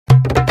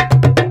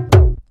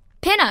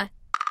Pinna.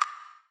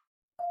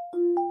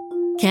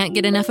 Can't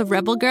get enough of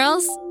Rebel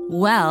Girls?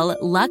 Well,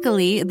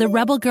 luckily, the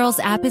Rebel Girls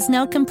app is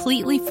now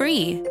completely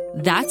free.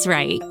 That's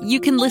right.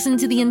 You can listen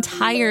to the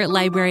entire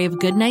library of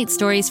goodnight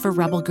stories for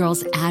Rebel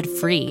Girls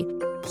ad-free.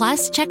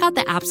 Plus, check out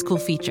the app's cool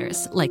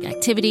features like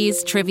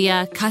activities,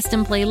 trivia,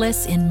 custom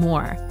playlists, and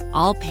more.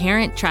 All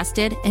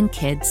parent-trusted and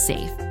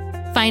kids-safe.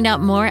 Find out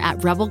more at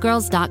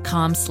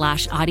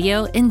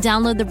rebelgirls.com/audio and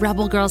download the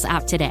Rebel Girls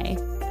app today.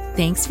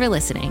 Thanks for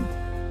listening.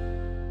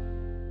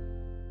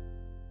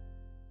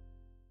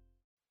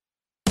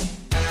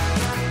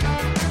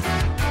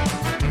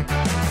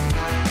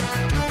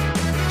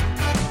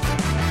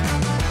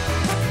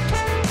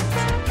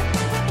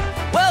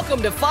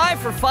 Welcome to 5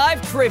 for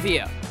 5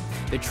 Trivia,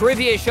 the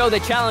trivia show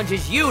that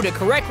challenges you to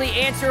correctly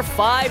answer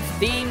 5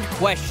 themed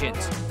questions.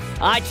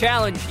 I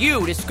challenge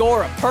you to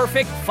score a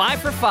perfect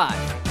 5 for 5.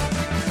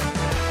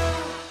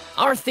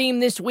 Our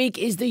theme this week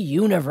is the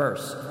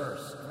universe.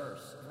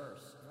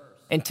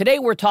 And today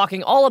we're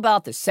talking all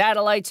about the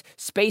satellites,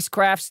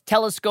 spacecrafts,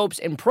 telescopes,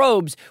 and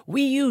probes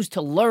we use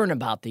to learn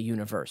about the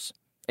universe.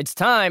 It's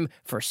time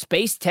for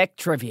Space Tech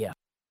Trivia.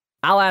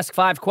 I'll ask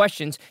 5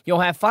 questions.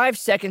 You'll have 5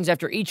 seconds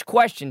after each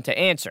question to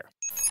answer.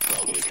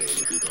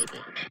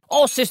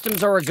 All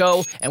systems are a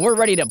go, and we're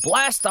ready to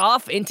blast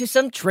off into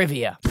some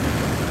trivia.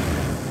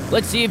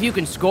 Let's see if you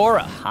can score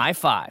a high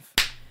 5.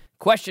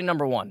 Question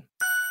number 1.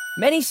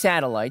 Many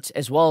satellites,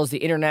 as well as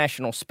the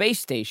International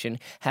Space Station,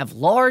 have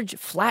large,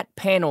 flat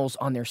panels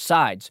on their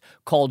sides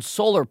called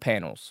solar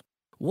panels.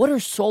 What are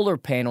solar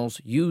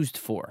panels used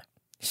for?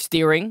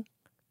 Steering?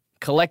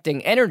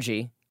 Collecting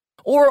energy?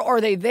 Or are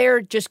they there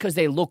just because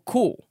they look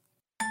cool?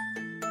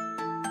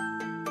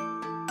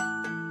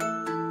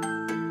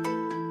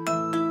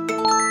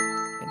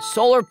 And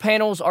solar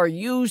panels are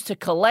used to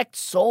collect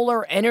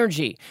solar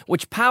energy,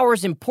 which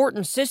powers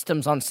important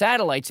systems on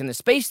satellites in the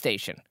space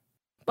station.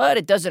 But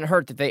it doesn't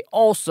hurt that they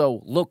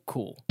also look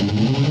cool.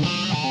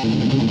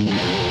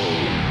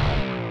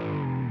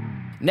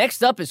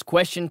 Next up is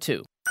question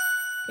 2.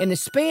 In the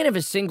span of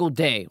a single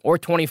day, or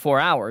 24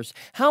 hours,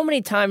 how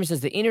many times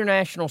does the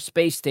International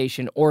Space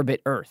Station orbit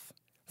Earth?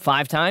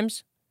 5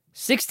 times?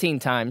 16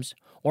 times?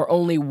 Or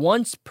only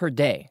once per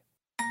day?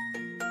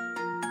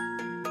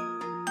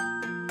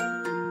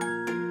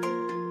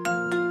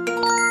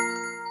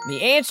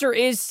 The answer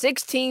is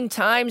 16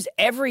 times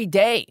every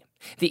day.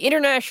 The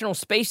International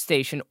Space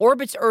Station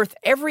orbits Earth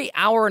every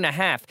hour and a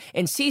half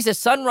and sees a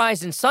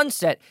sunrise and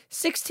sunset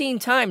 16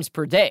 times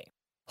per day.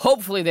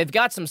 Hopefully they've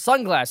got some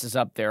sunglasses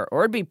up there,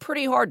 or it'd be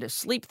pretty hard to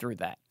sleep through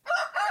that.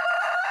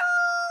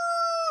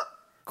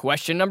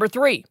 Question number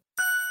 3.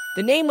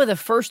 The name of the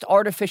first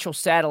artificial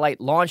satellite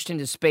launched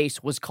into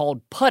space was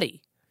called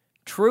Putty.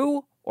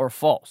 True or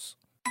false?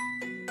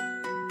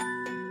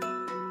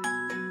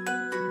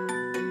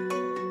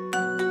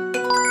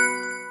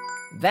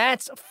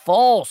 That's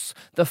false.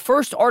 The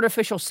first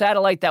artificial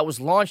satellite that was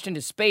launched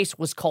into space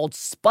was called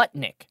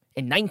Sputnik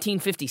in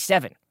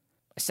 1957.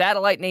 A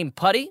satellite named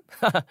Putty?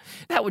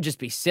 That would just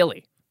be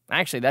silly.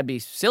 Actually, that'd be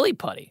silly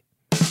putty.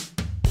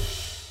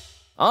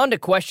 On to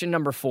question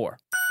number 4.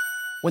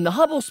 When the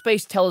Hubble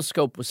Space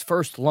Telescope was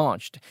first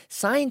launched,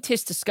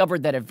 scientists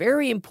discovered that a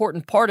very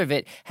important part of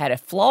it had a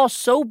flaw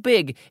so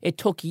big it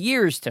took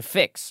years to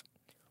fix.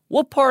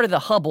 What part of the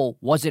Hubble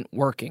wasn't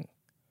working?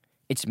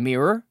 Its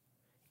mirror,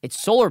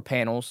 its solar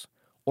panels,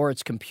 or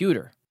its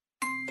computer?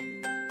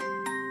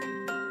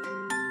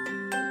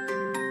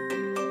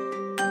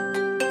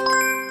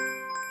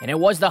 And it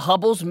was the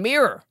Hubble's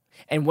mirror.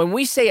 And when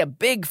we say a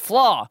big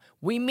flaw,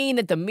 we mean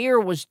that the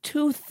mirror was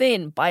too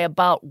thin by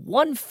about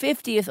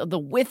 1/50th of the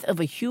width of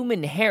a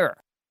human hair.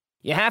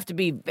 You have to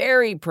be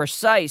very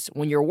precise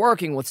when you're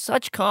working with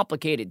such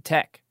complicated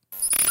tech.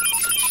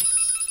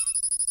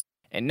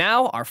 And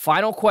now, our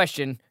final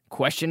question,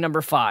 question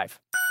number 5.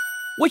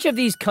 Which of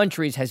these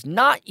countries has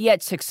not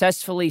yet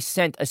successfully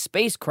sent a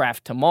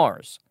spacecraft to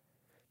Mars?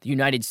 The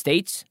United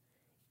States,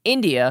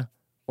 India,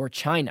 or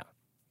China?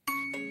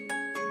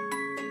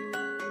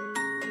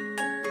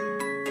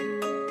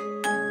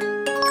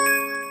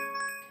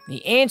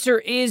 The answer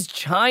is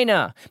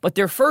China, but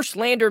their first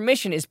lander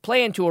mission is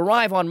planned to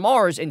arrive on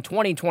Mars in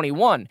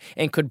 2021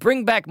 and could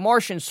bring back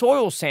Martian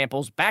soil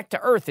samples back to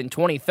Earth in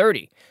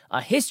 2030,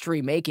 a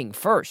history-making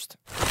first.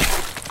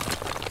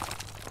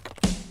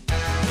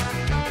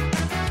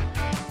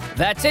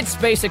 That's it,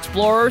 Space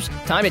Explorers.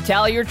 Time to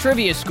tally your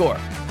trivia score.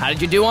 How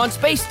did you do on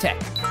Space Tech?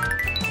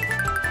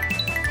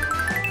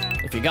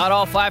 If you got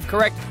all 5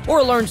 correct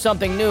or learned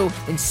something new,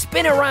 then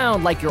spin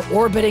around like you're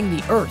orbiting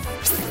the Earth.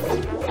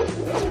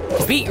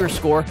 To beat your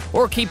score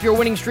or keep your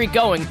winning streak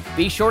going,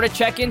 be sure to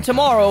check in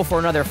tomorrow for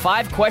another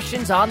 5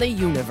 questions on the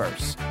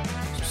universe.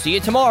 So see you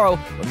tomorrow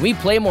when we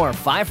play more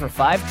 5 for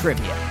 5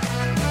 trivia.